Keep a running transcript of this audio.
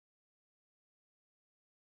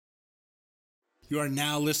You are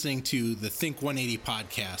now listening to the Think 180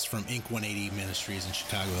 podcast from Inc. 180 Ministries in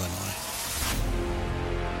Chicago, Illinois.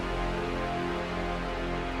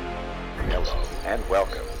 Hello and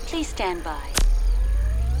welcome. Please stand by.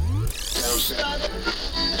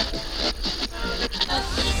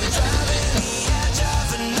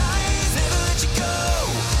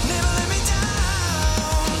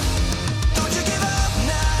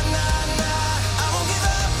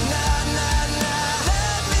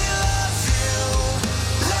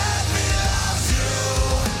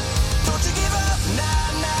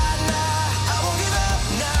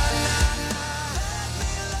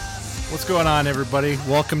 What's going on, everybody?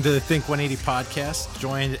 Welcome to the Think 180 podcast,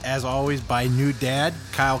 joined as always by new dad,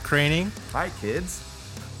 Kyle Craning. Hi, kids.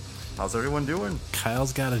 How's everyone doing?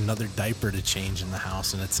 Kyle's got another diaper to change in the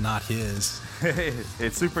house, and it's not his.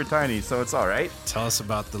 It's super tiny, so it's all right. Tell us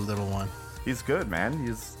about the little one. He's good, man.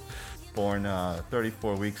 He's born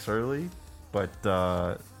 34 weeks early, but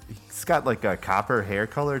he's got like a copper hair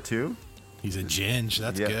color, too. He's a ginger.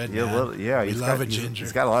 That's good, man. We love a ginger.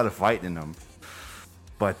 He's got a lot of fight in him.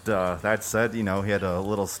 But that said, you know, he had a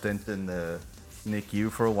little stint in the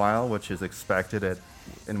NICU for a while, which is expected,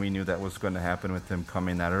 and we knew that was going to happen with him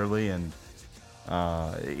coming that early. And,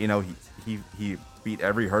 you know, he beat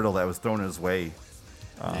every hurdle that was thrown his way.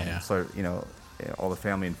 So, you know, all the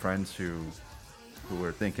family and friends who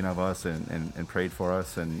were thinking of us and prayed for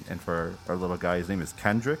us and for our little guy, his name is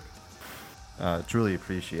Kendrick. Truly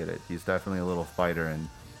appreciate it. He's definitely a little fighter, and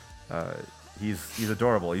He's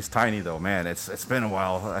adorable. He's tiny though, man. It's been a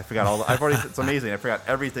while. I forgot it's amazing. I forgot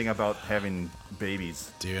everything about having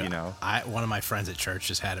babies. Dude, you know, one of my friends at church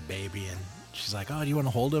just had a baby, and she's like, "Oh, do you want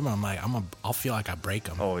to hold him?" I'm like, "I'll feel like I break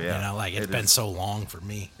him." Oh yeah, you know, like it's been so long for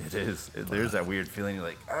me. It is. There's that weird feeling. You're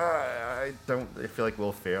like, I feel like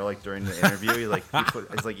Will Ferrell, like during the interview,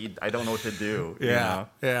 I don't know what to do. Yeah, you know?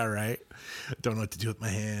 Yeah, right. Don't know what to do with my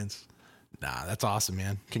hands. Nah, that's awesome,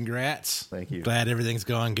 man. Congrats. Thank you. Glad everything's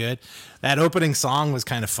going good. That opening song was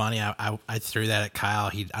kind of funny. I threw that at Kyle.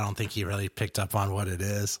 I don't think he really picked up on what it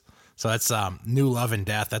is. So that's New Love and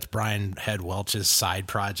Death. That's Brian Head Welch's side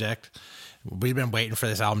project. We've been waiting for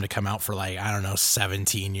this album to come out for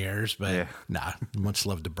 17 years, but yeah. Nah, much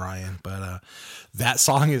love to Brian. But that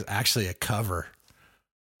song is actually a cover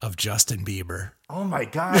of Justin Bieber. Oh my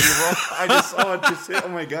God, you're wrong. I just saw it. Oh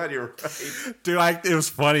my God, you're right. Dude, it was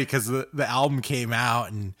funny because the album came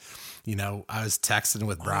out, and, you know, I was texting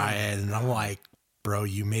with Brian, and I'm like, bro,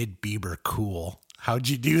 you made Bieber cool. How'd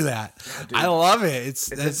you do that? Yeah, I love it.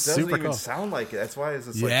 It doesn't even sound like it. That's why it's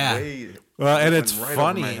just way. Well, and it's right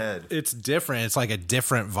funny. Over my head. It's different. It's like a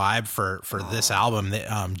different vibe for this album.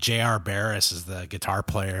 J.R. Barris is the guitar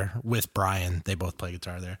player with Brian. They both play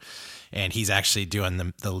guitar there, and he's actually doing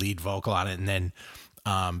the lead vocal on it. And then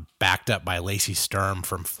backed up by Lacey Sturm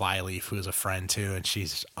from Flyleaf, who is a friend too, and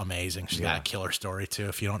she's amazing. She's got a killer story too.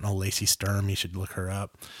 If you don't know Lacey Sturm, you should look her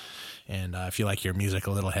up. And if you like your music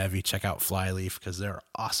a little heavy, check out Flyleaf because they're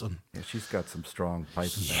awesome. Yeah, she's got some strong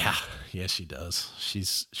pipes. Yeah, she does.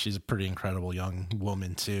 She's a pretty incredible young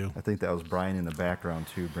woman too. I think that was Brian in the background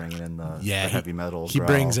too, bringing in the heavy metal. He growl.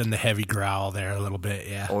 brings in the heavy growl there a little bit.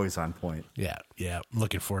 Yeah, always on point. Yeah.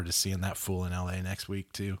 Looking forward to seeing that fool in LA next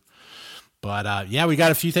week too. But we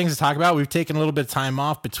got a few things to talk about. We've taken a little bit of time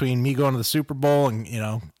off between me going to the Super Bowl and, you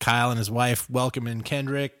know, Kyle and his wife welcoming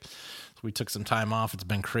Kendrick. We took some time off. It's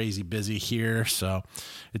been crazy busy here, so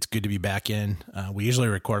it's good to be back in. We usually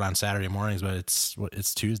record on Saturday mornings, but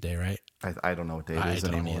it's Tuesday, right? I don't know what day it is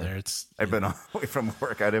anymore. Either. I've been away from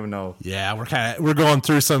work. I don't even know. Yeah, we're going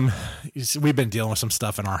through some. We've been dealing with some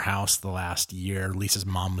stuff in our house the last year. Lisa's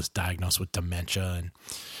mom was diagnosed with dementia, and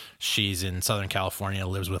she's in Southern California.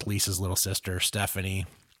 Lives with Lisa's little sister Stephanie,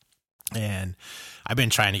 and I've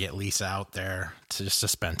been trying to get Lisa out there to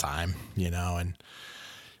spend time, you know, and.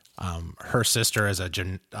 Her sister is a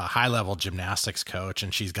high-level gymnastics coach,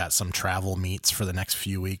 and she's got some travel meets for the next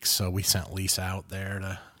few weeks. So we sent Lisa out there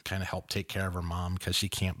to kind of help take care of her mom because she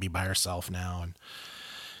can't be by herself now. And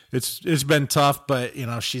it's been tough, but you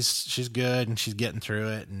know she's good and she's getting through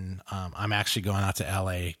it. And I'm actually going out to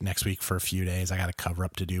LA next week for a few days. I got a cover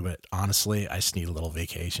up to do, but honestly, I just need a little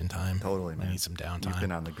vacation time. Totally, man. I need some downtime. You've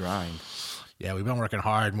been on the grind. Yeah, we've been working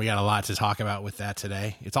hard, and we got a lot to talk about with that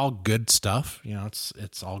today. It's all good stuff. You know,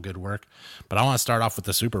 it's all good work. But I want to start off with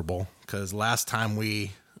the Super Bowl because last time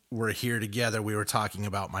we were here together, we were talking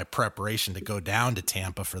about my preparation to go down to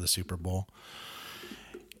Tampa for the Super Bowl.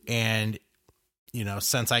 And, you know,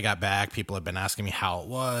 since I got back, people have been asking me how it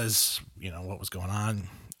was, you know, what was going on.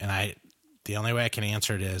 And the only way I can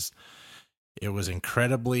answer it is it was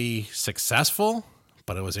incredibly successful,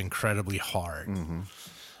 but it was incredibly hard. Mm-hmm.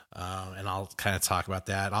 And I'll kind of talk about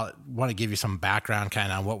that. I want to give you some background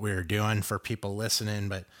kind of on what we were doing for people listening,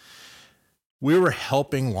 but we were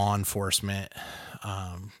helping law enforcement,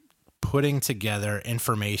 putting together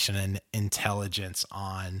information and intelligence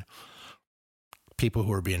on people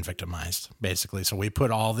who are being victimized, basically. So we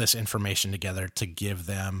put all this information together to give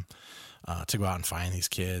them, to go out and find these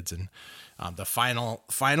kids. And the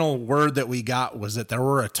final word that we got was that there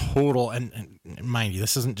were a total, and mind you,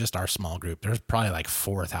 this isn't just our small group. There's probably like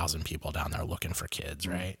 4,000 people down there looking for kids,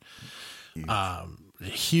 right?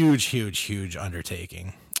 Huge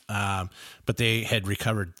undertaking. But they had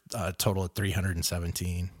recovered a total of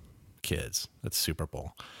 317 kids. That's Super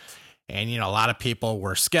Bowl. And, a lot of people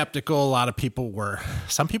were skeptical.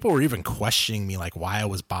 Some people were even questioning me, like why I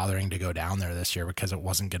was bothering to go down there this year, because it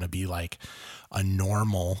wasn't going to be like a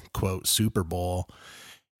normal quote Super Bowl.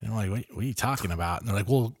 And I'm like, what are you talking about? And they're like,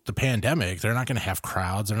 well, the pandemic, they're not going to have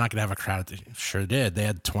crowds. They're not going to have a crowd. Sure did. They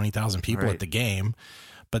had 20,000 people at the game,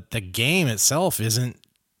 but the game itself isn't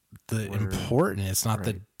the important. It's not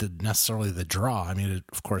the necessarily the draw. I mean, it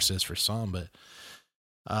of course is for some, but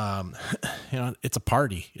it's a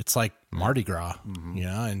party. It's like Mardi Gras,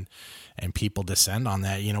 and people descend on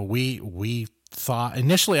that. We thought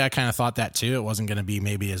initially, I kind of thought that too. It wasn't going to be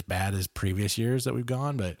maybe as bad as previous years that we've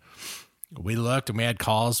gone, but we looked and we had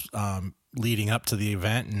calls, leading up to the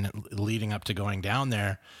event and leading up to going down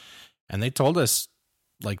there. And they told us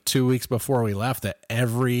like 2 weeks before we left that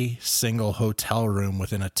every single hotel room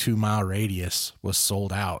within a 2-mile radius was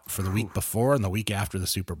sold out for the week before and the week after the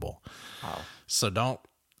Super Bowl. Wow. So don't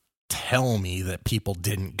tell me that people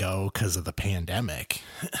didn't go because of the pandemic.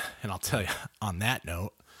 And I'll tell you on that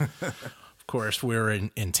note, of course, we were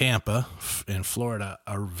in Tampa, in Florida,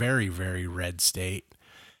 a very, very red state.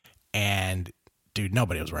 And dude,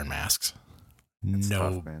 nobody was wearing masks.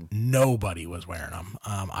 Tough, man. Nobody was wearing them.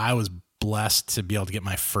 I was blessed to be able to get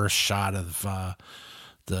my first shot of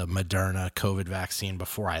the Moderna COVID vaccine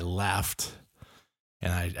before I left.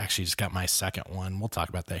 And I actually just got my second one. We'll talk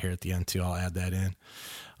about that here at the end too. I'll add that in.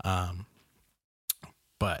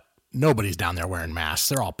 But nobody's down there wearing masks.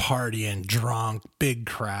 They're all partying, drunk, big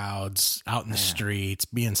crowds out in the streets,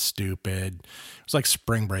 being stupid. It was like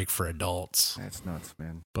spring break for adults. That's nuts,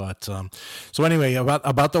 man. But so anyway,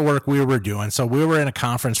 about the work we were doing. So we were in a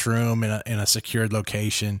conference room in a secured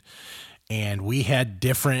location, and we had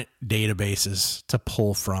different databases to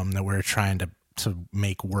pull from that we were trying to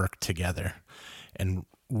make work together. And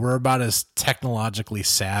we're about as technologically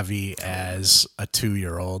savvy as a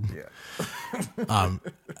 2-year-old. Yeah.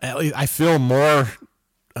 At least I feel more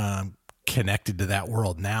connected to that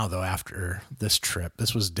world now, though, after this trip.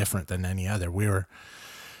 This was different than any other.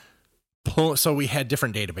 So we had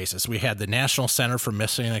different databases. We had the National Center for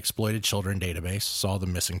Missing and Exploited Children database, so all the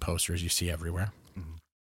missing posters you see everywhere. Mm-hmm.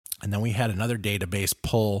 And then we had another database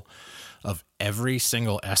pull of every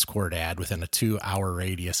single escort ad within a 2-hour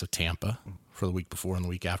radius of Tampa for the week before and the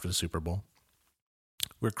week after the Super Bowl.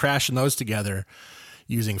 We're crashing those together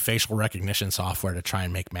using facial recognition software to try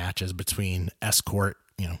and make matches between escort,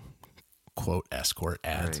 quote, escort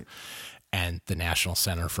ads and the National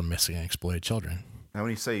Center for Missing and Exploited Children. Now,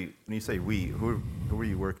 when you say we, who were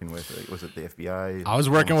you working with? Was it the FBI? I was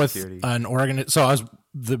working with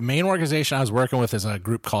the main organization I was working with is a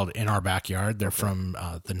group called In Our Backyard. They're from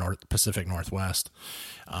the Pacific Northwest,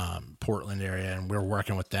 Portland area, and we're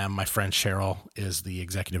working with them. My friend Cheryl is the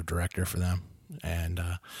executive director for them, and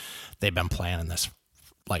they've been planning this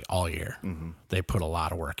like all year. Mm-hmm. They put a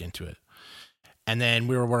lot of work into it. And then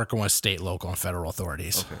we were working with state, local, and federal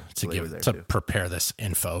authorities to prepare this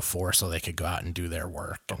info so they could go out and do their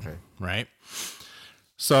work. Right.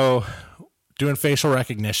 So doing facial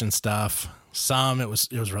recognition stuff, it was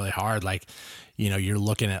really hard. Like, you're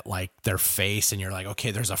looking at like their face and you're like, okay,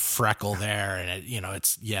 there's a freckle there. And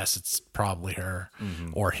it's probably her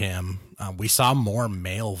or him. We saw more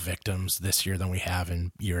male victims this year than we have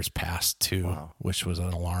in years past too, which was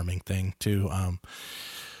an alarming thing too.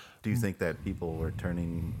 Do you think that people were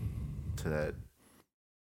turning to that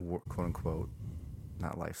quote unquote,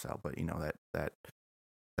 not lifestyle, but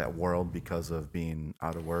that world because of being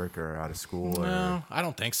out of work or out of school? No, I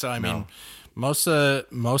don't think so. I mean, most of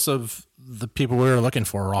the people we were looking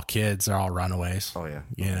for are all kids. They're all runaways. Oh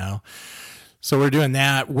yeah. So we're doing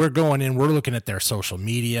that. We're going in, we're looking at their social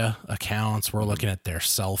media accounts. We're looking at their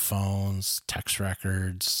cell phones, text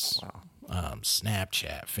records,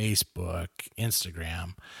 Snapchat, Facebook,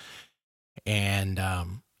 Instagram. And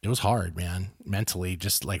it was hard, man, mentally,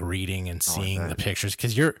 just like reading and seeing the pictures.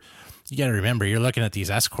 Because you got to remember, you're looking at these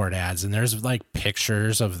escort ads and there's like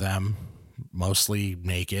pictures of them mostly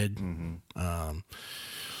naked. Mm-hmm.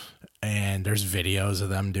 And there's videos of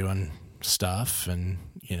them doing stuff, and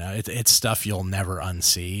it's stuff you'll never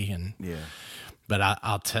unsee. And but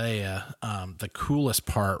I'll tell you, the coolest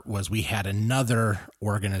part was we had another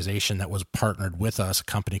organization that was partnered with us, a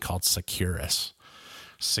company called Securus.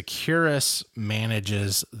 Securus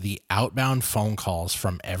manages the outbound phone calls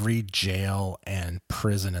from every jail and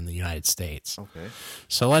prison in the United States. Okay.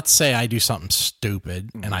 So let's say I do something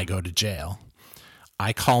stupid and I go to jail.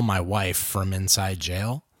 I call my wife from inside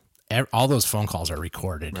jail. All those phone calls are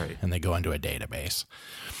recorded and they go into a database.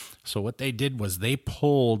 So what they did was they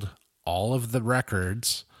pulled all of the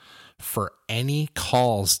records for any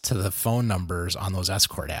calls to the phone numbers on those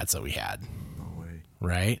escort ads that we had. No way.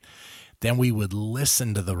 Right? Then we would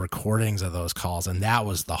listen to the recordings of those calls, and that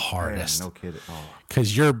was the hardest. Man, no kidding.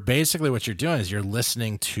 Because you're basically what you're doing is you're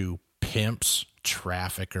listening to pimps,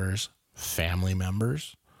 traffickers, family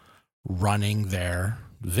members running their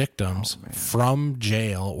victims from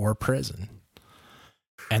jail or prison.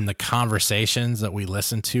 And the conversations that we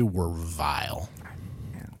listened to were vile.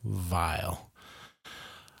 Vile.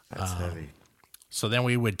 That's heavy. So then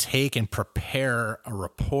we would take and prepare a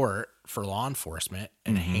report for law enforcement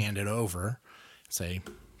and hand it over, say,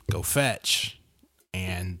 go fetch.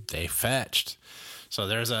 And they fetched. So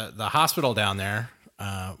there's the hospital down there.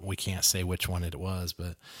 We can't say which one it was,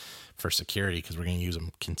 but for security, because we're going to use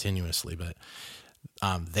them continuously. But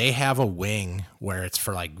they have a wing where it's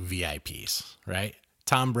for like VIPs, right?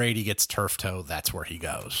 Tom Brady gets turf toe. That's where he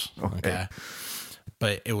goes. Okay.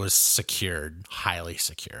 But it was secured, highly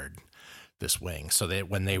secured, this wing. So that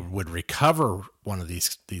when they would recover one of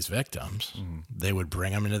these victims, they would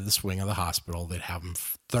bring them into this wing of the hospital. They'd have them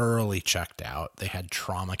thoroughly checked out. They had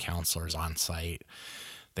trauma counselors on site.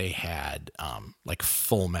 They had like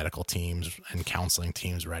full medical teams and counseling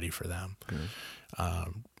teams ready for them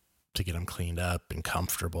to get them cleaned up and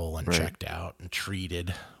comfortable and checked out and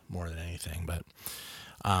treated more than anything. But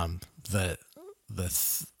the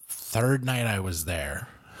third night I was there,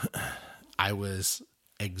 I was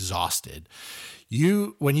exhausted.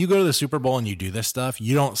 When you go to the Super Bowl and you do this stuff,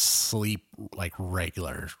 you don't sleep like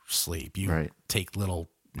regular sleep. You take little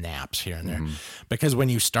naps here and there, because when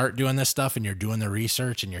you start doing this stuff and you're doing the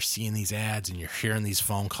research and you're seeing these ads and you're hearing these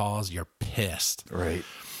phone calls, you're pissed. Right.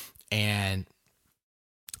 And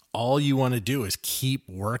all you want to do is keep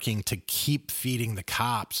working to keep feeding the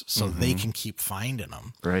cops so they can keep finding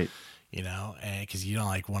them. Right. And because you don't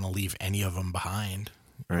like want to leave any of them behind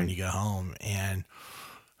when you go home. And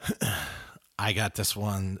I got this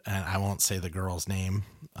one, and I won't say the girl's name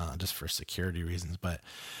just for security reasons, but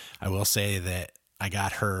I will say that I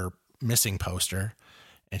got her missing poster,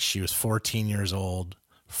 and she was 14 years old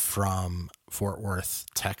from Fort Worth,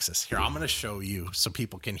 Texas. Here, I'm going to show you so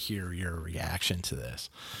people can hear your reaction to this.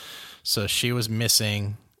 So she was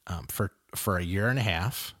missing for a year and a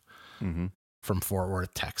half from Fort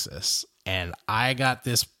Worth, Texas. And I got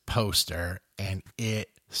this poster, and it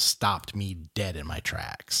stopped me dead in my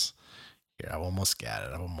tracks. Here, I've almost got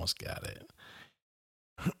it.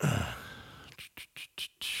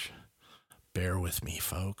 Bear with me,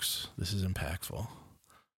 folks. This is impactful.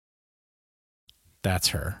 That's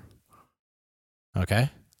her. Okay?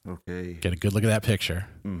 Okay. Get a good look at that picture.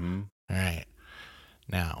 All right.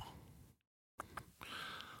 Now,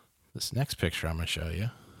 this next picture I'm going to show you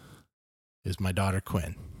is my daughter,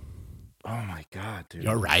 Quinn. Oh, my God, dude.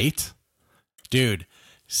 You're right. Dude,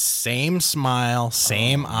 same smile,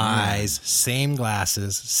 same eyes, same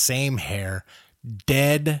glasses, same hair,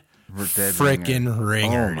 dead freaking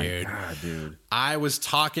ringer, dude. God, dude. I was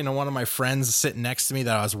talking to one of my friends sitting next to me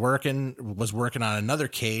that I was working on another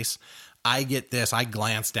case. I get this. I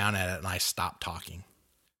glance down at it and I stop talking.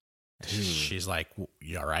 Dude. She's like,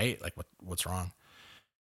 "You all right? Like, what's wrong?"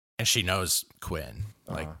 And she knows Quinn.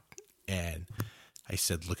 Like, and I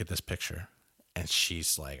said, "Look at this picture." And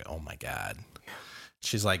she's like, "Oh my God."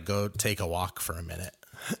 She's like, "Go take a walk for a minute."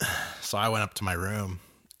 So I went up to my room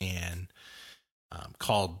and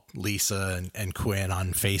called Lisa and Quinn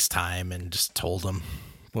on FaceTime and just told them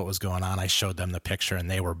what was going on. I showed them the picture and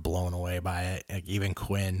they were blown away by it. Like, even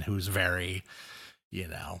Quinn, who's very,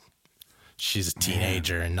 she's a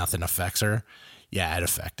teenager and nothing affects her. Yeah, it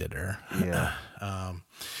affected her. Yeah.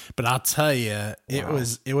 But I'll tell you, it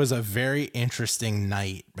was a very interesting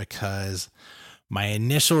night because my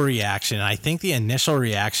initial reaction, I think the initial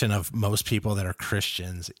reaction of most people that are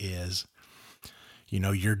Christians is,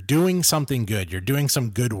 you're doing something good. You're doing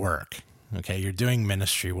some good work. Okay. You're doing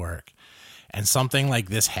ministry work, and something like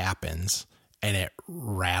this happens and it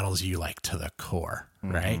rattles you like to the core,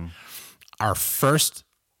 right? Our first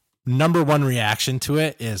number one reaction to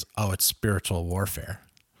it is, oh, it's spiritual warfare.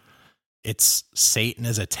 it's Satan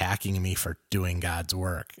is attacking me for doing God's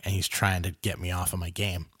work, and he's trying to get me off of my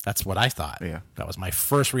game. That's what I thought. Yeah. That was my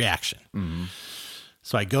first reaction. Mm-hmm.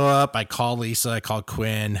 So I go up, I call Lisa, I call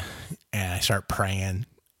Quinn, and I start praying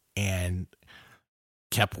and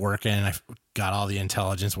kept working. I got all the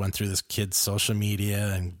intelligence, went through this kid's social media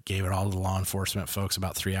and gave it all to the law enforcement folks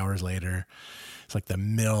about 3 hours later. It's like the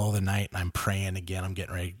middle of the night, and I'm praying again. I'm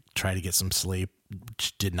getting ready to try to get some sleep,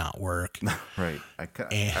 which did not work. Right. I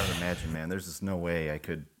would imagine, man, there's just no way I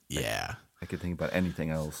could. Yeah. I could think about anything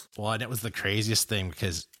else. Well, and it was the craziest thing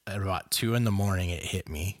because at about 2 a.m, it hit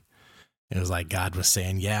me. It was like God was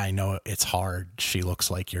saying, yeah, I know it's hard. She looks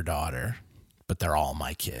like your daughter, but they're all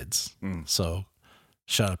my kids. So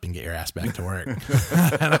shut up and get your ass back to work. And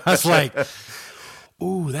I was like,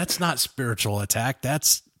 ooh, that's not spiritual attack.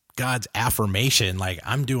 That's God's affirmation. Like,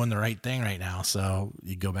 I'm doing the right thing right now. So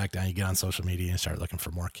you go back down, you get on social media and start looking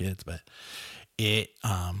for more kids, but it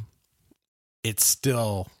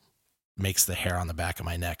still makes the hair on the back of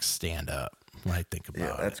my neck stand up when I think about it.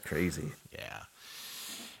 Yeah, that's crazy. Yeah.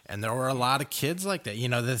 And there were a lot of kids like that.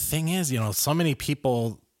 The thing is, so many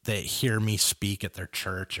people that hear me speak at their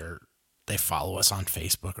church or they follow us on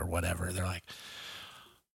Facebook or whatever, they're like,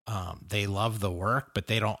 they love the work, but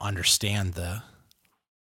they don't understand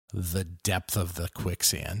the depth of the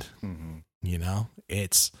quicksand. Mm-hmm.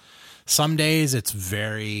 It's some days it's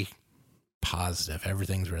very positive.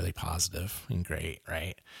 Everything's really positive and great.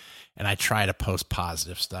 Right. And I try to post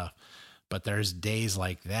positive stuff, but there's days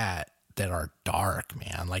like that are dark,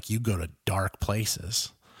 man. Like, you go to dark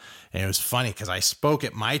places. And it was funny because I spoke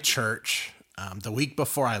at my church the week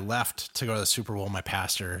before I left to go to the Super Bowl. My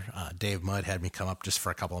pastor, Dave Mudd, had me come up just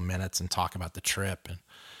for a couple of minutes and talk about the trip. And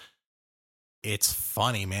it's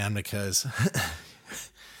funny, man, because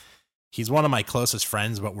he's one of my closest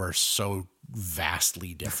friends, but we're so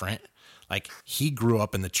vastly different. Like, he grew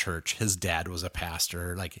up in the church. His dad was a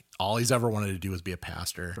pastor. Like, all he's ever wanted to do was be a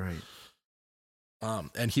pastor. Right.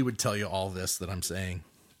 And he would tell you all this that I'm saying.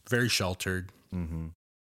 Very sheltered, mm-hmm.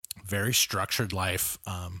 very structured life,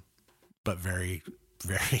 but very,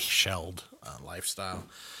 very shelled lifestyle.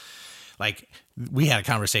 Like, we had a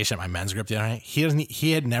conversation at my men's group the other night.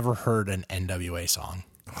 He had never heard an NWA song.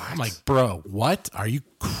 What? I'm like, bro, what? Are you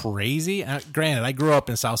crazy? Granted, I grew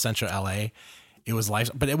up in South Central LA. It was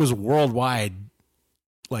life, but it was worldwide.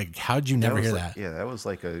 Like, how'd you never hear that? Yeah, that was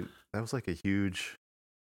like a huge.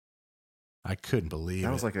 I couldn't believe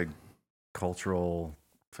that was like a cultural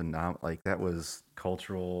phenomenon. Like, that was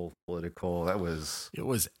cultural, political. It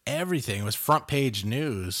was everything. It was front page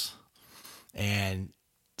news. And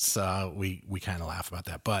so we kind of laugh about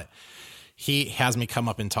that, but he has me come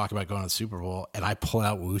up and talk about going to the Super Bowl, and I pull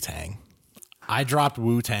out Wu-Tang. I dropped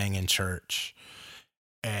Wu-Tang in church,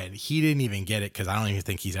 and he didn't even get it because I don't even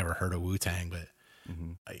think he's ever heard of Wu-Tang, but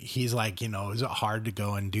mm-hmm. He's like, is it hard to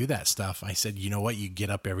go and do that stuff? I said, you know what? You get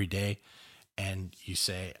up every day and you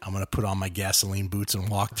say, I'm going to put on my gasoline boots and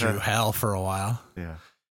walk through hell for a while. Yeah.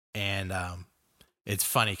 And it's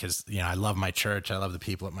funny because, I love my church. I love the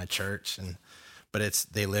people at my church, but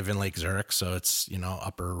they live in Lake Zurich, so it's,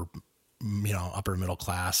 upper middle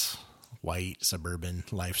class, white, suburban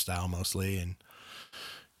lifestyle mostly. And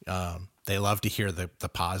they love to hear the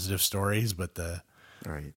positive stories, but the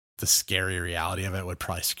scary reality of it would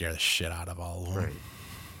probably scare the shit out of all of them. Right.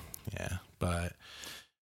 Yeah. But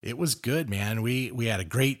it was good, man. We had a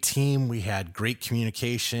great team. We had great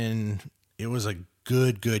communication. It was a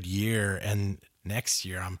good year. And next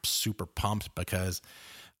year I'm super pumped because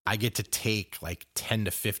I get to take like 10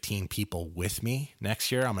 to 15 people with me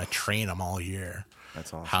next year. I'm going to train them all year.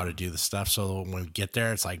 That's awesome. How to do the stuff. So when we get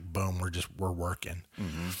there, it's like, boom, we're working.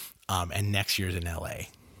 Mm-hmm. And next year's in LA.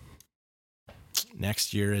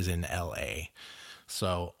 Next year is in LA.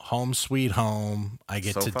 So home sweet home. I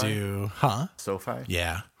get SoFi? To do, SoFi?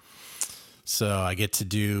 Yeah. So I get to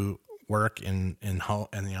do work in home,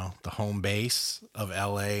 and the home base of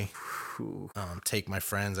LA. Take my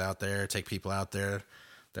friends out there, take people out there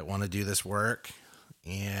that want to do this work.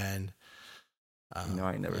 And I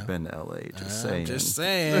ain't never been to LA. I'm just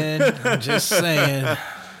saying,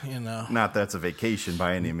 Not that's a vacation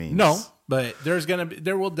by any means. No, but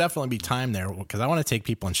there will definitely be time there because I want to take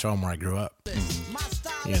people and show them where I grew up.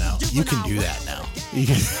 You can do that now.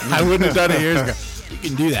 I wouldn't have done it years ago. You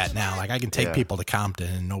can do that now. Like, I can take people to Compton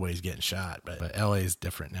and nobody's getting shot, but LA is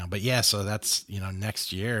different now. But yeah, so that's,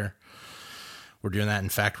 next year we're doing that. In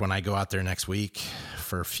fact, when I go out there next week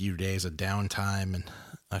for a few days of downtime and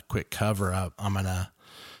a quick cover up, I'm going to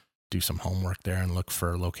do some homework there and look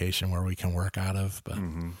for a location where we can work out of. But,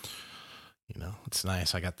 It's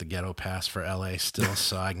nice. I got the ghetto pass for LA still,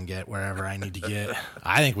 so I can get wherever I need to get.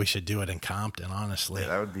 I think we should do it in Compton, honestly. Yeah,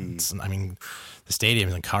 that would be. I mean, the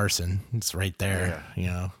stadium's in Carson. It's right there,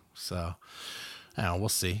 So, I don't know. We'll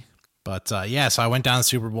see. But so I went down to the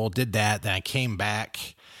Super Bowl, did that. Then I came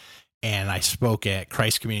back and I spoke at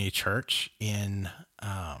Christ Community Church in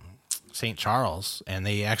St. Charles. And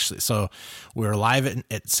they actually, so we were live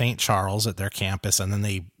at St. Charles at their campus, and then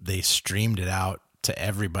they streamed it out to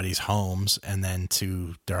everybody's homes and then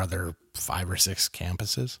to their other 5 or 6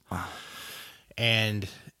 campuses. Wow. And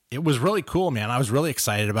it was really cool, man. I was really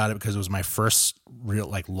excited about it because it was my first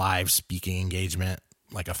real live speaking engagement,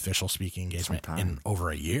 official speaking engagement in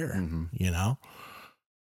over a year,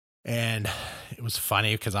 And it was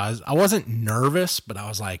funny because I wasn't nervous, but I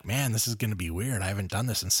was like, man, this is going to be weird. I haven't done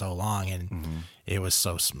this in so long. And it was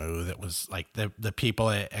so smooth. It was like the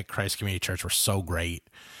people at Christ Community Church were so great.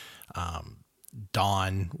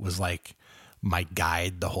 Dawn was like my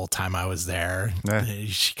guide the whole time I was there. Yeah.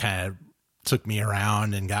 She kind of took me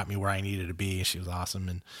around and got me where I needed to be. She was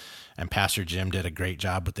awesome. And Pastor Jim did a great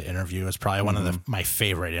job with the interview. It was probably one of my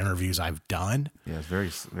favorite interviews I've done. Yeah, it's very,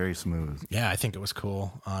 very smooth. Yeah, I think it was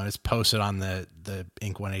cool. It's posted on the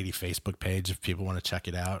Inc. 180 Facebook page. If people want to check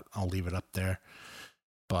it out, I'll leave it up there.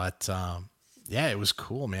 But, yeah, it was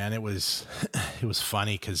cool, man. It was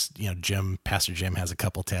funny because, Pastor Jim has a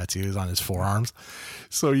couple tattoos on his forearms.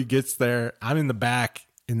 So he gets there. I'm in the back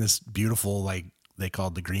in this beautiful, they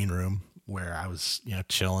called the green room, where I was,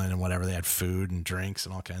 chilling and whatever. They had food and drinks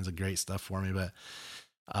and all kinds of great stuff for me. But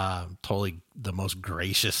totally the most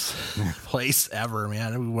gracious place ever,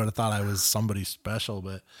 man. We would have thought I was somebody special,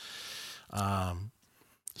 but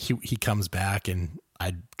he comes back and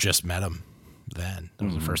I just met him then. It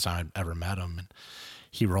was the first time I'd ever met him. And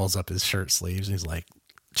he rolls up his shirt sleeves and he's like,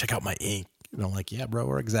 check out my ink. And I'm like, yeah, bro,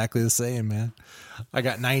 we're exactly the same, man. I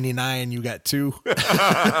got 99, you got 2.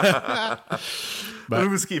 But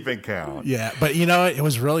who's keeping count? Yeah, but it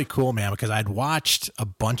was really cool, man, because I'd watched a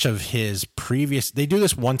bunch of his previous. They do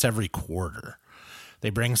this once every quarter. They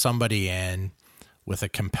bring somebody in with a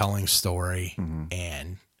compelling story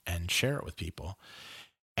and share it with people.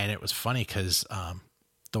 And it was funny because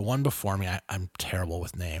the one before me, I'm terrible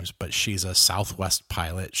with names, but she's a Southwest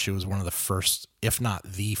pilot. She was one of the first, if not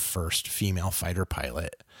the first, female fighter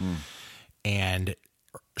pilot. And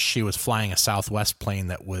she was flying a Southwest plane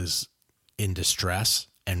that was in distress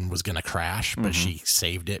and was going to crash, but she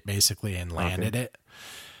saved it basically and landed it.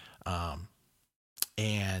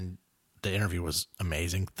 And the interview was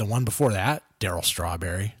amazing. The one before that, Darryl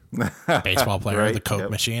Strawberry, baseball player, right, the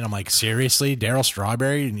Coke machine. I'm like, seriously, Darryl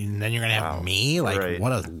Strawberry? And then you're going to have me? Like,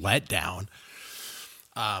 what a letdown.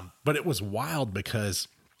 But it was wild because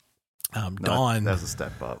Dawn. That's a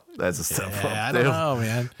step up. That's a step up. I don't know,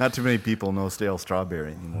 man. Not too many people know Dale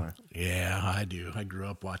Strawberry anymore. Yeah, I do. I grew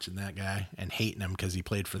up watching that guy and hating him because he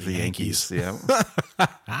played for the Yankees. Yeah.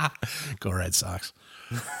 Go Red Sox.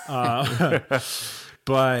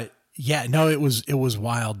 But yeah, no, it was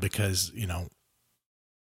wild because,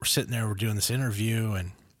 we're sitting there, we're doing this interview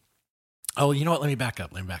and, oh, you know what? Let me back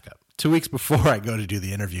up. 2 weeks before I go to do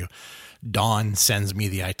the interview, Dawn sends me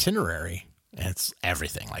the itinerary. And it's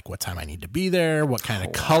everything, like what time I need to be there, what kind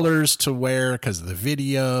of colors to wear because of the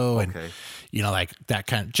video, and like that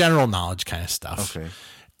kind of general knowledge kind of stuff. Okay.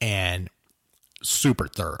 And super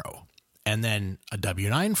thorough. And then a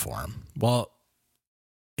W-9 form. Well,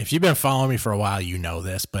 if you've been following me for a while, you know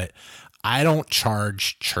this, but I don't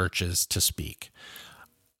charge churches to speak.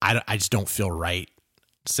 I just don't feel right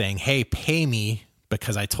saying, hey, pay me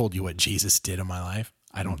because I told you what Jesus did in my life.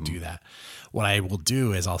 I don't do that. What I will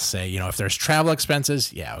do is I'll say, if there's travel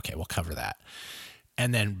expenses, yeah, okay, we'll cover that.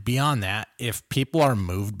 And then beyond that, if people are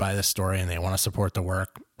moved by the story and they want to support the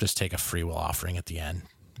work, just take a free will offering at the end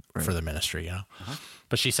for the ministry,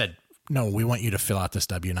 But she said, no, we want you to fill out this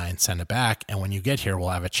W-9, send it back. And when you get here, we'll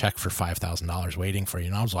have a check for $5,000 waiting for you.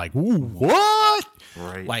 And I was like, ooh, what?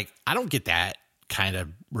 Right. Like, I don't get that kind of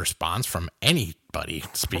response from anybody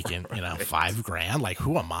speaking, $5,000. Like,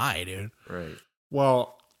 who am I, dude? Right.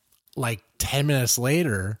 Well, like 10 minutes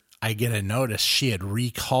later, I get a notice she had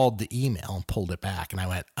recalled the email and pulled it back. And I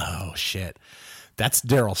went, oh, shit, that's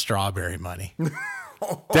Darryl Strawberry money.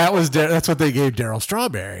 That's what they gave Darryl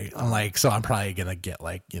Strawberry. I'm like, so I'm probably going to get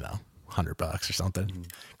 $100 or something.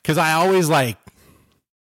 Because I always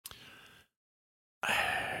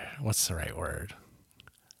what's the right word?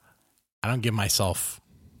 I don't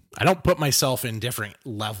put myself in different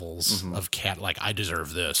levels of I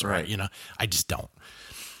deserve this, right? I just don't.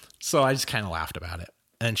 So I just kind of laughed about it.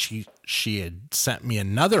 And she had sent me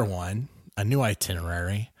another one, a new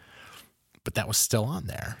itinerary, but that was still on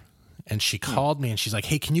there. and she called me and she's like,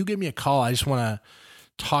 hey, can you give me a call? I just want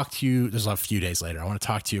to talk to you. This is a few days later. I want to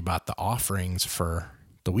talk to you about the offerings for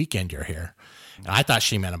the weekend you're here. And I thought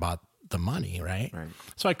she meant about the money, right?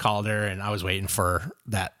 So I called her and I was waiting for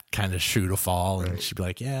that kind of shoe to fall, and she'd be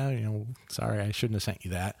like, yeah, sorry, I shouldn't have sent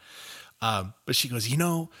you that. But she goes,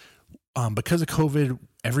 because of COVID,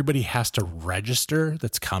 everybody has to register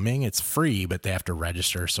that's coming. It's free, but they have to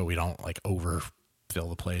register so we don't like overfill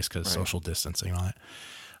the place because social distancing and all that.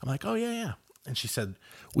 I'm like, oh yeah. And she said,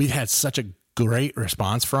 we've had such a great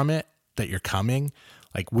response from it that you're coming.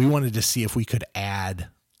 Like, we wanted to see if we could add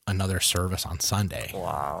another service on Sunday.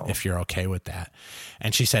 Wow. If you're okay with that.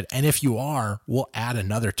 And she said, and if you are, we'll add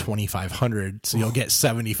another $2,500. So you'll get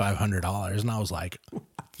 $7,500. And I was like,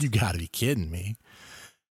 you gotta be kidding me.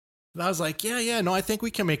 And I was like, yeah, no, I think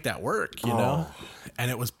we can make that work, you know?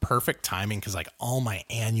 And it was perfect timing because like all my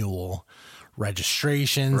annual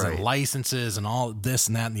registrations and licenses and all this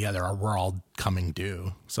and that and the other were all coming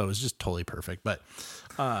due. So it was just totally perfect. But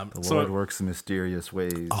the Lord works in mysterious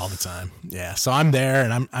ways all the time. Yeah. So I'm there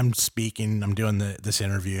and I'm speaking, I'm doing this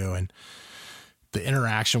interview, and the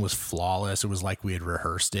interaction was flawless. It was like we had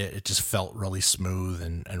rehearsed it. It just felt really smooth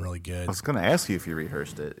and really good. I was going to ask you if you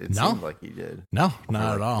rehearsed it. It seemed like you did. No,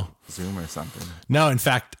 not at all. Zoom or something. No, in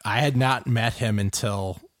fact, I had not met him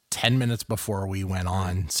until 10 minutes before we went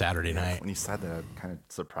on Saturday night. When you said that, it kind of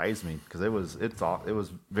surprised me because it was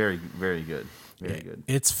very, very good. Very good.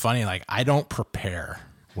 It's funny. Like, I don't prepare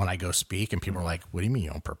when I go speak, and people are like, what do you mean you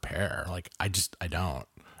don't prepare? Like, I don't.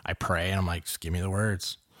 I pray and I'm like, just give me the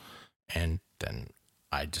words. And then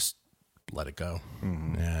I just let it go.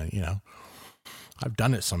 Yeah, I've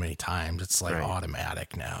done it so many times. It's like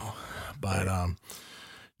automatic now. But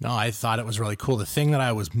no, I thought it was really cool. The thing that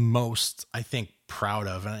I was most, I think, proud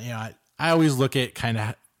of, and I always look at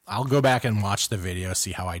I'll go back and watch the video,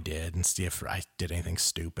 see how I did, and see if I did anything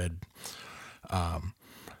stupid.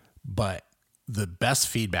 But the best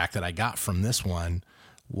feedback that I got from this one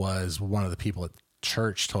was one of the people at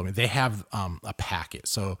church told me they have a packet.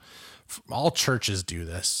 So all churches do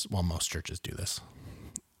this. Well, most churches do this.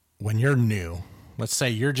 When you're new, let's say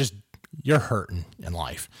you're hurting in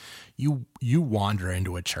life. You wander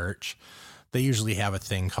into a church. They usually have a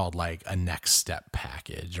thing called like a next step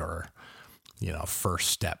package or, first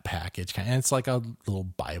step package. And it's like a little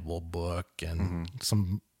Bible book and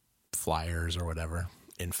some flyers or whatever,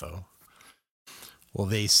 info. Well,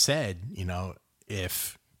 they said,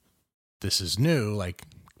 if this is new, like,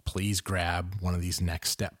 please grab one of these next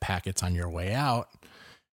step packets on your way out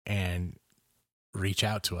and reach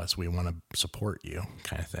out to us. We want to support you,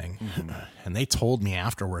 kind of thing. And they told me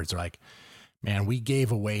afterwards, they're like, man, we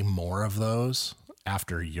gave away more of those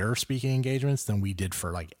after your speaking engagements than we did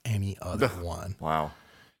for like any other one. Wow.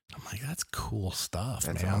 I'm like, that's cool stuff,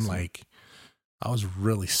 that's man. Awesome. Like, I was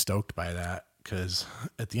really stoked by that because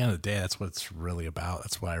at the end of the day, that's what it's really about.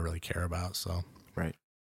 That's what I really care about. So,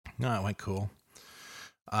 no, it went cool.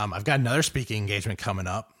 I've got another speaking engagement coming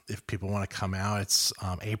up. If people want to come out, it's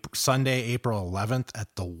Sunday, April 11th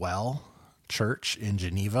at the Well Church in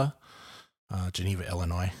Geneva,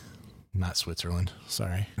 Illinois, not Switzerland.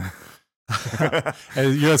 Sorry.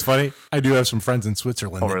 And what's funny? I do have some friends in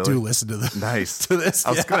Switzerland that do listen to this. Nice. To this.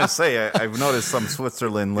 I was going to say, I've noticed some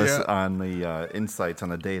Switzerland list on the insights on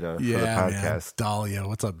the data for the podcast. Man. Dahlia.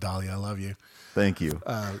 What's up, Dahlia? I love you. Thank you.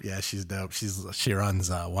 Yeah, she's dope. She runs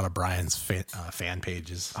one of Brian's fan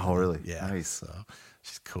pages. Oh, really? Yeah. Nice. So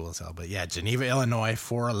she's cool as hell. But yeah, Geneva, Illinois,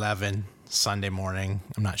 4/11, Sunday morning.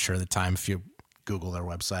 I'm not sure the time if you Google their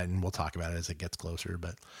website, and we'll talk about it as it gets closer.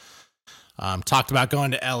 But talked about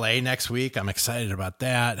going to LA next week. I'm excited about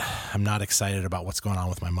that. I'm not excited about what's going on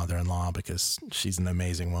with my mother-in-law because she's an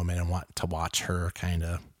amazing woman and want to watch her kind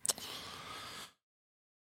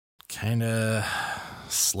of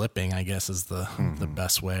slipping, I guess, is the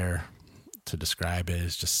best way to describe it.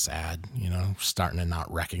 Is just sad, starting to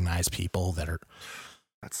not recognize people that are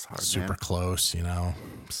that's hard, super close,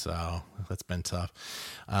 so that's been tough.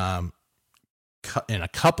 In a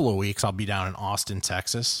couple of weeks, I'll be down in Austin,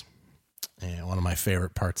 Texas, and one of my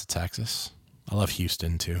favorite parts of Texas. I love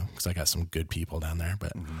Houston too because I got some good people down there,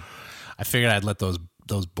 but I figured I'd let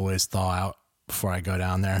those boys thaw out before I go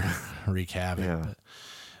down there and wreak havoc. Yeah.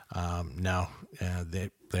 But no,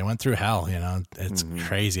 they went through hell, it's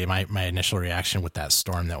crazy. My initial reaction with that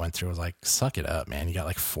storm that went through was like, suck it up, man. You got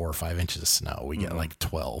like 4 or 5 inches of snow. We get like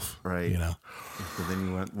 12, right? But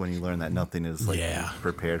then when you learn that nothing is like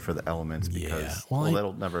prepared for the elements because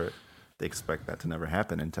that'll never, they expect that to never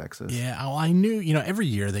happen in Texas. Yeah. Well, I knew, every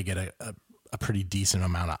year they get a pretty decent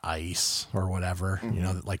amount of ice or whatever,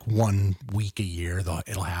 like 1 week a year,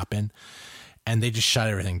 it'll happen. and they just shut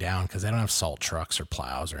everything down because they don't have salt trucks or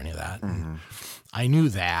plows or any of that. Mm-hmm. I knew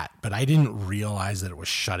that, but I didn't realize that it was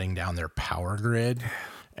shutting down their power grid,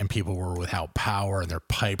 and people were without power, and their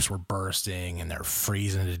pipes were bursting, and they're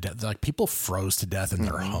freezing to death. Like, people froze to death in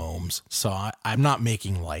their homes. So I'm not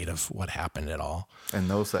making light of what happened at all. And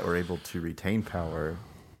those that were able to retain power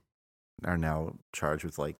are now charged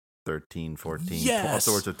with like 13, 14,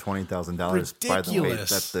 upwards of $20,000 by the way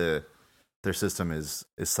that their system is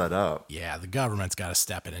set up. Yeah, the government's got to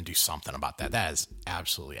step in and do something about that. That is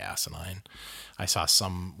absolutely asinine. I saw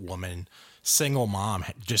some woman, single mom,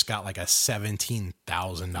 just got like a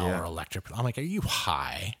 $17,000 electric. I'm like, are you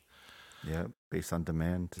high? Yeah, based on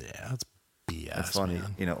demand. Yeah, that's BS. That's funny.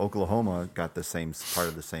 Man. You know, Oklahoma got the same part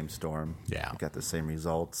of the same storm. Yeah, got the same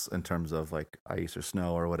results in terms of like ice or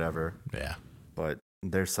snow or whatever. Yeah, but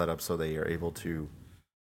they're set up so they are able to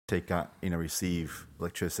receive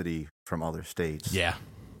electricity from other states. Yeah,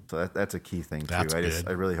 so that's a key thing too.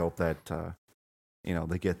 I really hope that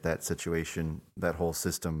they get that situation, that whole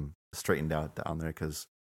system straightened out down there, because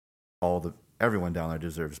everyone down there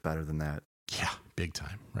deserves better than that. Yeah, big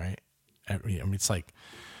time, right? I mean, it's like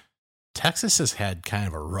Texas has had kind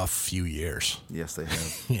of a rough few years. Yes, they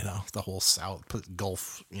have. The whole South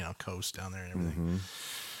Gulf, coast down there and everything. Mm-hmm.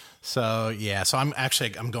 So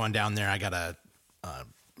I'm going down there. I got a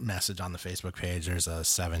message on the Facebook page. There's a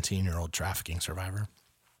 17-year-old trafficking survivor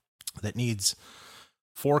that needs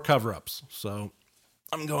 4 cover-ups. So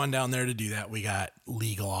I'm going down there to do that. We got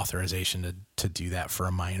legal authorization to do that for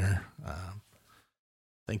a minor.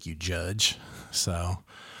 Thank you, Judge. So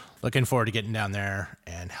looking forward to getting down there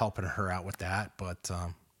and helping her out with that. But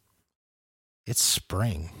it's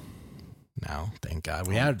spring now, thank God.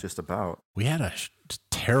 We had a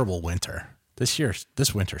terrible winter. This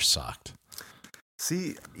winter sucked.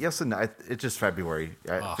 See, yes and no. It's just February.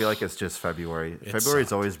 I feel like it's just February. February sucked.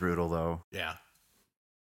 is always brutal, though. Yeah.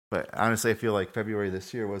 But honestly, I feel like February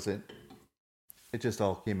this year wasn't. It just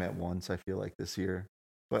all came at once, I feel like, this year.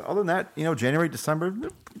 But other than that, January, December,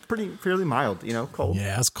 fairly mild, cold.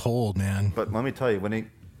 Yeah, it's cold, man. But let me tell you, when it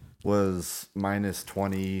was minus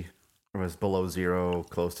 20, it was below zero,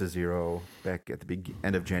 close to zero, back at the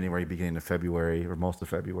end of January, beginning of February, or most of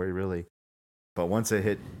February, really. But once it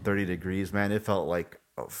hit 30 degrees, man, it felt like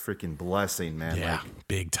a freaking blessing, man. Yeah,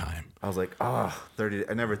 big time. I was like, 30.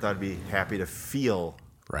 I never thought I'd be happy to feel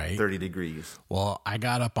 30 degrees. Well, I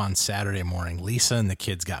got up on Saturday morning. Lisa and the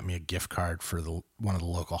kids got me a gift card for one of the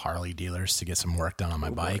local Harley dealers to get some work done on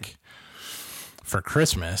my bike for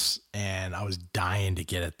Christmas. And I was dying to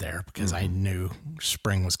get it there because I knew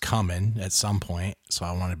spring was coming at some point. So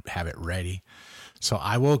I wanted to have it ready. So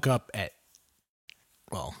I woke up at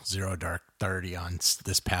 0 dark 30 on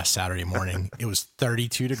this past Saturday morning. It was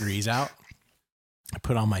 32 degrees out. I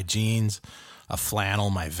put on my jeans, a flannel,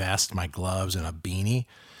 my vest, my gloves, and a beanie.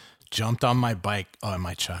 Jumped on my bike, and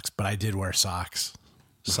my Chucks, but I did wear socks.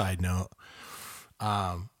 Side note.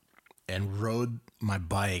 And rode my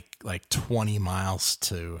bike like 20 miles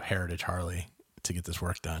to Heritage Harley to get this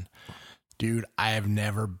work done. Dude, I have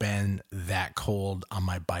never been that cold on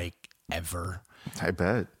my bike ever. I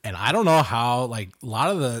bet. And I don't know how, like, a lot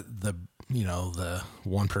of the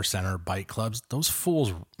 1%er bike clubs, those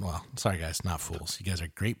fools, well, sorry guys, not fools. You guys are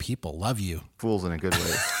great people. Love you. Fools in a good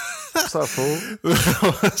way. What's up, fool?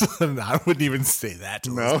 I wouldn't even say that to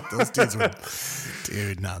those dudes.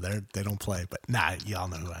 Dude, no, they don't play. But y'all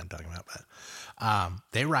know who I'm talking about. But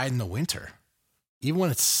they ride in the winter. Even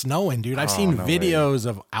when it's snowing, dude. I've seen videos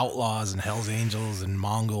of outlaws and Hells Angels and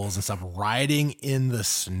Mongols and stuff riding in the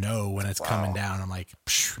snow when it's coming down. I'm like,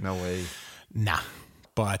 no way. Nah.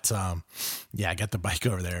 But I got the bike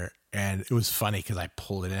over there, and it was funny because I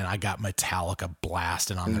pulled it in. I got Metallica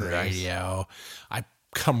blasting on the radio. I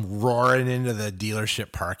come roaring into the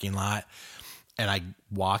dealership parking lot, and I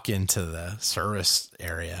walk into the service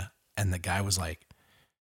area, and the guy was like,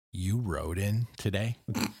 "You rode in today?"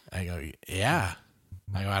 I go, "Yeah."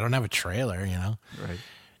 I go, "I don't have a trailer, Right.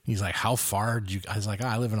 He's like, "How far did you?" I was like,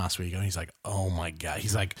 "I live in Oswego." And he's like, "Oh my God."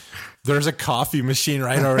 He's like, "There's a coffee machine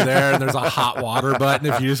right over there, and there's a hot water button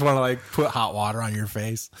if you just want to like put hot water on your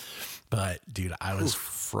face." But dude, I was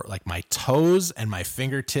like, my toes and my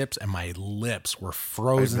fingertips and my lips were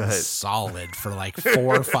frozen solid for like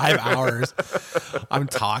 4 or 5 hours. I'm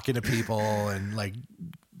talking to people and like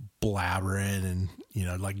blabbering and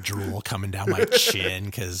like drool coming down my chin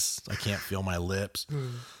because I can't feel my lips.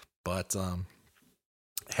 But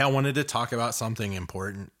hey, I wanted to talk about something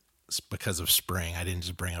important because of spring. I didn't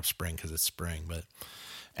just bring up spring because it's spring,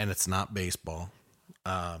 and it's not baseball.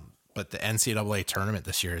 But the NCAA tournament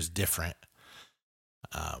this year is different.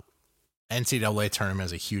 NCAA tournament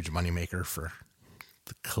is a huge moneymaker for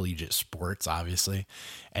the collegiate sports, obviously.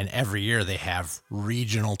 And every year they have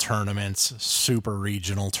regional tournaments, super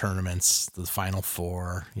regional tournaments, the Final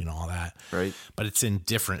Four, all that. Right. But it's in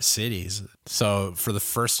different cities. So for the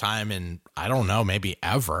first time in, I don't know, maybe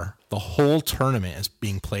ever, the whole tournament is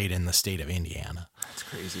being played in the state of Indiana. That's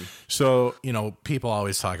crazy. So, people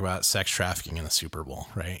always talk about sex trafficking in the Super Bowl,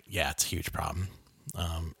 right? Yeah, it's a huge problem.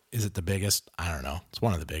 Is it the biggest? I don't know. It's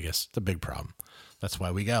one of the biggest. It's a big problem. That's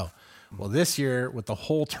why we go. Well, this year, with the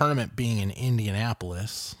whole tournament being in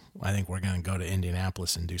Indianapolis, I think we're going to go to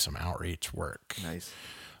Indianapolis and do some outreach work. Nice.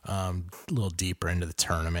 A little deeper into the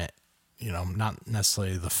tournament, not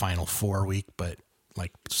necessarily the Final Four week, but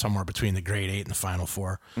like somewhere between the grade 8 and the Final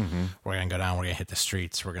Four. Mm-hmm. We're going to go down. We're going to hit the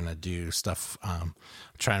streets. We're going to do stuff.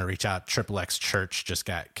 Trying to reach out. XXX Church just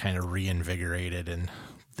got kind of reinvigorated, and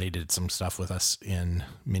they did some stuff with us in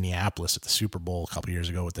Minneapolis at the Super Bowl a couple years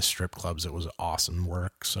ago with the strip clubs. It was awesome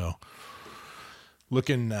work. So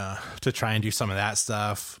looking to try and do some of that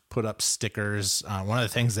stuff, put up stickers. One of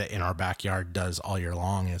the things that In Our Backyard does all year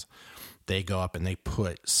long is they go up and they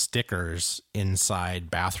put stickers inside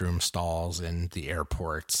bathroom stalls in the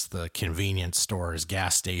airports, the convenience stores,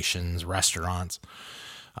 gas stations, restaurants.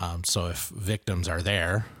 So if victims are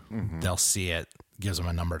there, they'll see it. Gives them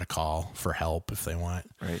a number to call for help if they want.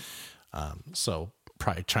 Right. So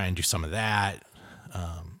probably try and do some of that.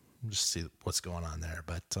 Just see what's going on there.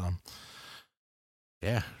 But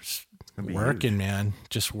yeah, just working, man.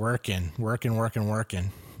 Just working.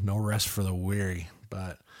 No rest for the weary.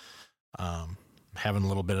 But having a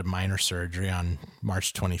little bit of minor surgery on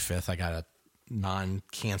March 25th. I got a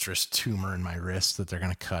non-cancerous tumor in my wrist that they're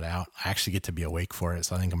going to cut out. I actually get to be awake for it,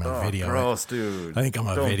 so I think I'm going to video gross, it. Dude. I think I'm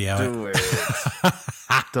going to video do it.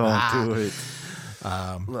 Don't do it.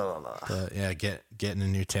 But yeah, getting a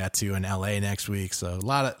new tattoo in LA next week. So a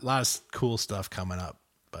lot of cool stuff coming up.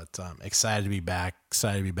 But excited to be back.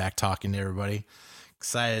 Excited to be back talking to everybody.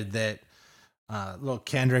 Excited that little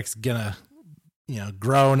Kendrick's gonna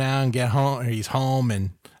grow now and get home. Or he's home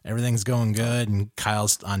and everything's going good. And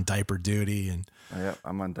Kyle's on diaper duty. And yep,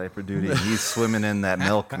 I'm on diaper duty. And he's swimming in that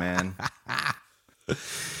milk, man.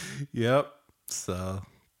 Yep. So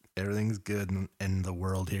everything's good in the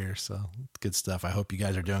world here. So good stuff. I hope you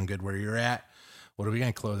guys are doing good where you're at. What are we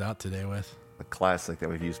going to close out today with? A classic that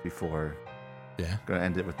we've used before. Yeah. Going to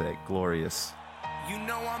end it with that glorious. I'm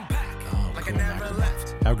back. Oh, like cool. I never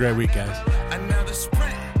left. Have a great week, guys. Another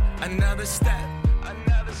sprint, another step,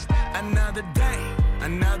 another day,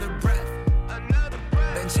 another breath.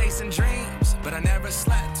 Been chasing dreams, but I never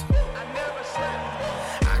slept.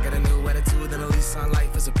 I got a new attitude and a lease on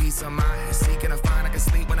life is a piece of mind. Seeking to find I can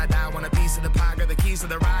sleep when I die. Want a piece of the pie, got the keys to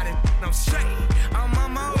the ride. And I'm straight. I'm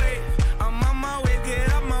on my way.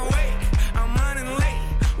 Get up my way. I'm running late.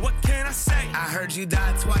 What can I say? I heard you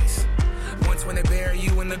died twice. Once when they bury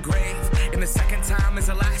you in the grave, and the second time is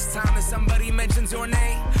the last time that somebody mentions your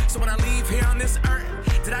name. So when I leave here on this earth,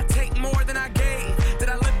 did I take more than I gave? Did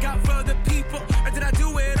I look out for the people, or did I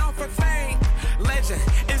do it all for fame? Legend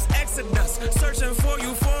is Exodus, searching for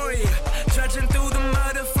euphoria, trudging through the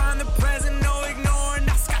mud to find the present, no ignoring.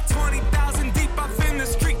 I got 20,000 deep off in the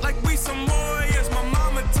street like we some warriors. My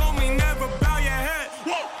mama told me never bow your head.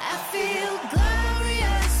 Whoa. I feel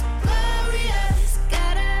glorious, glorious.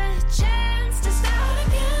 Got a chance to start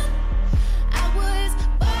again. I was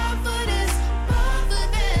born for this,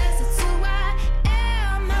 it's who I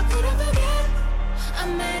am. How could I forget? I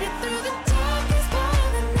made it through the darkest part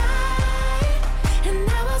of the night, and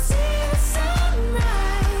now I see the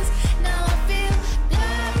sunrise. Now I feel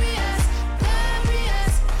glorious,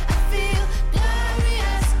 glorious. I feel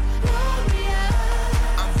glorious, glorious.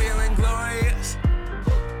 I'm feeling glorious.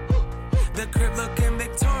 The crib looking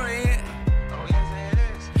Victorian. Oh yes it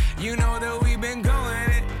is. You know that we've been going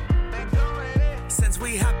it since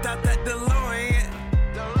we hopped out that DeLorean.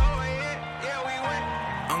 Yeah, we went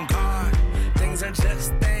on guard. Things are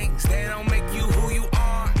just things. They don't make you who you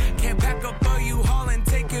are. Can't pack up a U-Haul and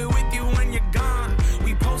take it with you when you're gone.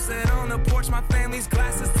 We posted on the porch, my family's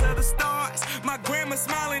glasses to the stars. My grandma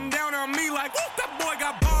smiling